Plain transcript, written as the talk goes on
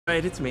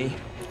Right, it's me.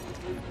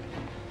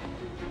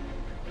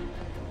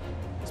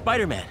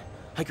 Spider-Man,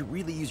 I could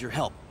really use your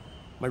help.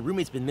 My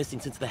roommate's been missing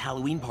since the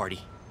Halloween party.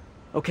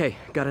 Okay,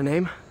 got a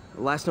name?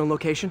 Last known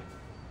location?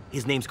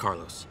 His name's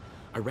Carlos.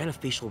 I ran a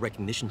facial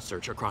recognition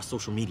search across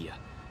social media.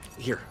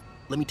 Here,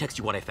 let me text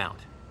you what I found.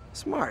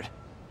 Smart.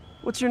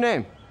 What's your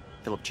name?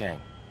 Philip Chang.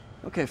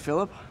 Okay,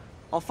 Philip.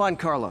 I'll find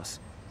Carlos.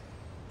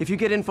 If you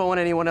get info on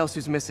anyone else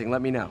who's missing,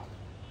 let me know.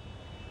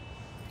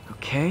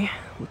 Okay,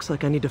 looks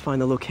like I need to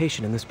find the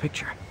location in this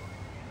picture.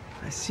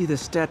 I see the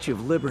Statue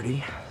of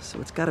Liberty,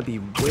 so it's gotta be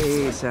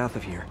way south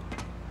of here.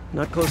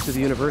 Not close to the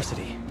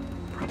university.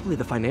 Probably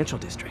the financial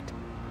district.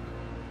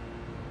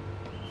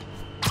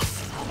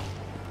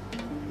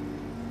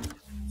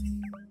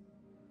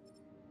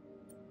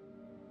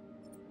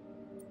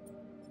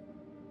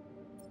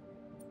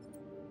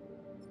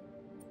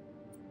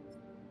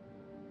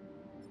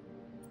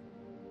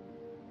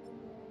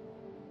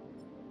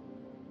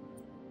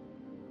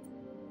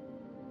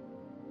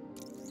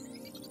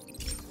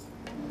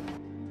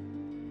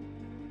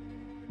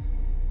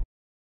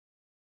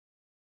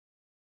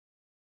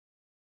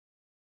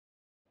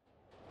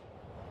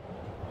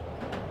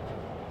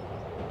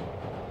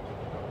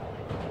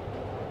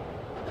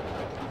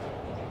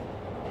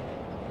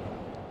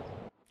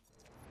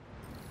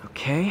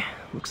 Okay,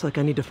 looks like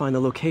I need to find the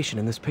location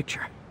in this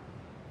picture.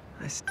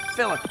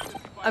 Philip,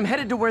 I'm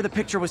headed to where the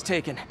picture was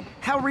taken.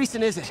 How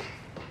recent is it?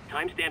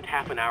 Timestamped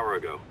half an hour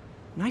ago.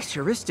 Nice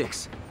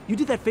heuristics. You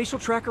did that facial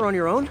tracker on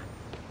your own?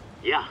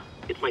 Yeah,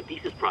 it's my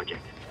thesis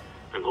project.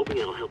 I'm hoping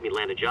it'll help me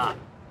land a job.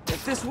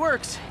 If this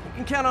works, you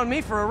can count on me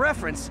for a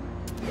reference.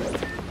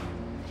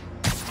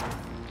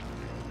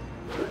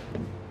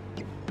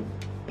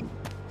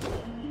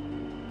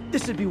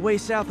 This would be way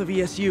south of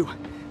ESU.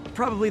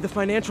 Probably the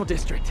financial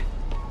district.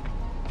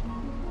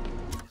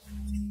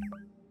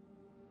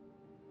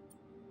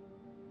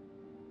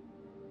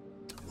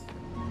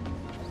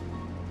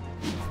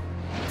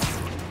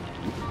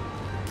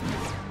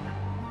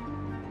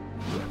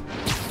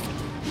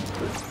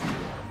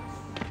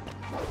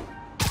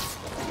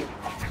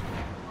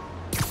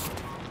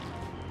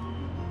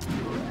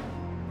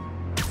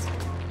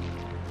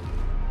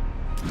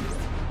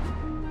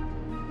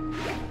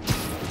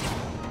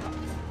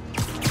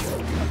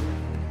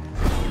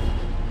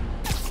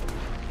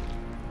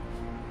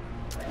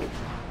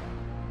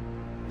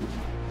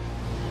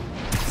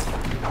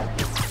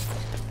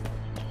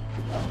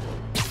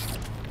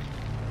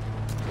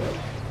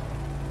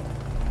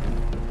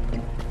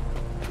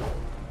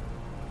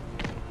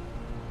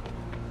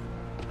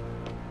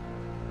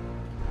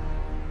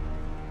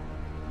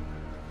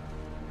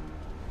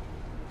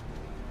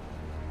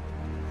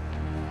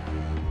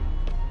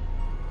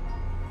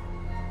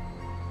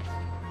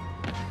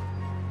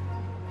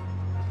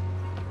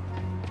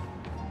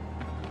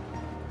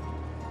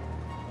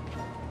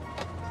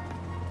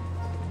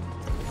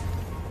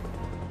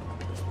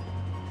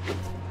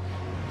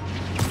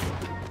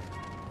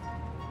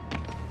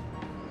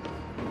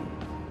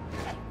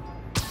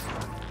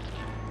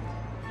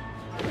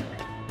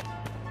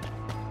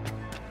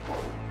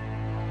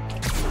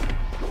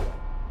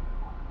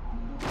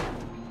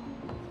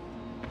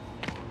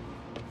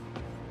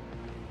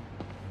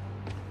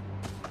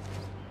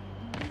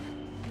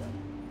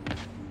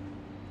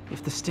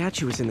 If the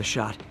statue is in the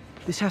shot,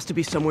 this has to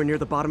be somewhere near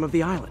the bottom of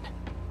the island.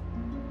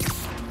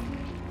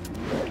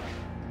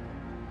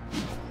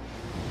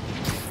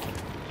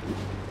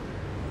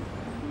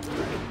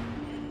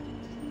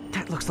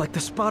 That looks like the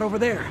spot over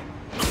there.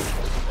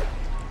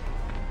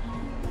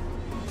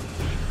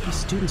 These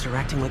students are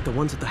acting like the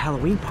ones at the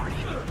Halloween party.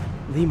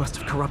 Lee must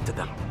have corrupted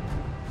them.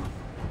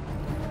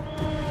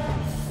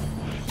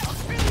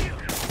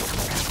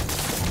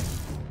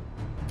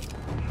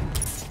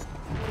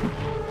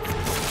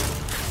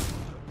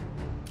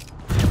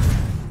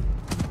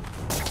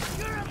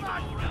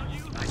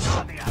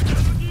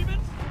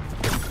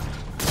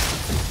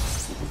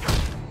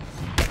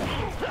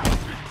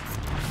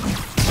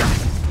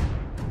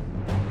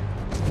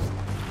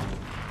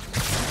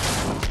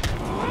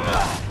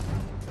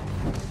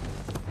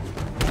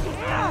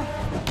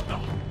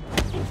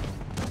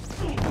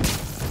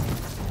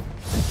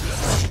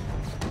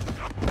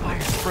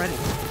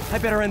 I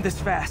better end this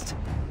fast.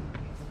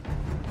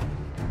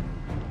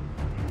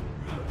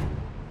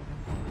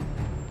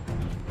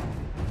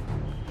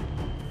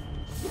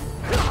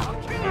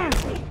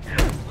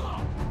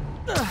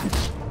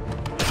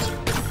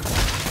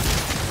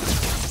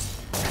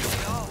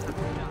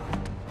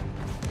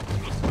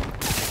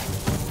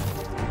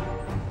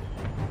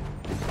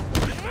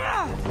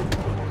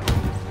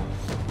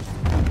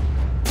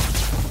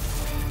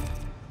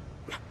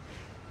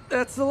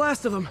 That's the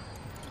last of them.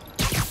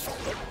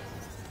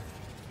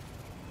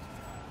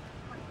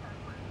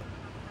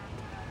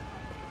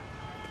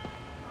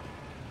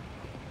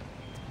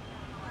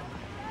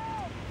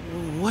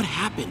 What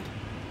happened?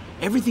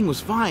 Everything was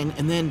fine,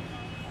 and then...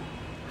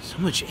 so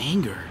much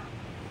anger.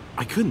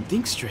 I couldn't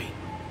think straight.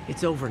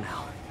 It's over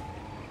now.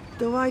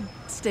 Though I'd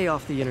stay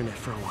off the internet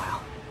for a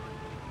while.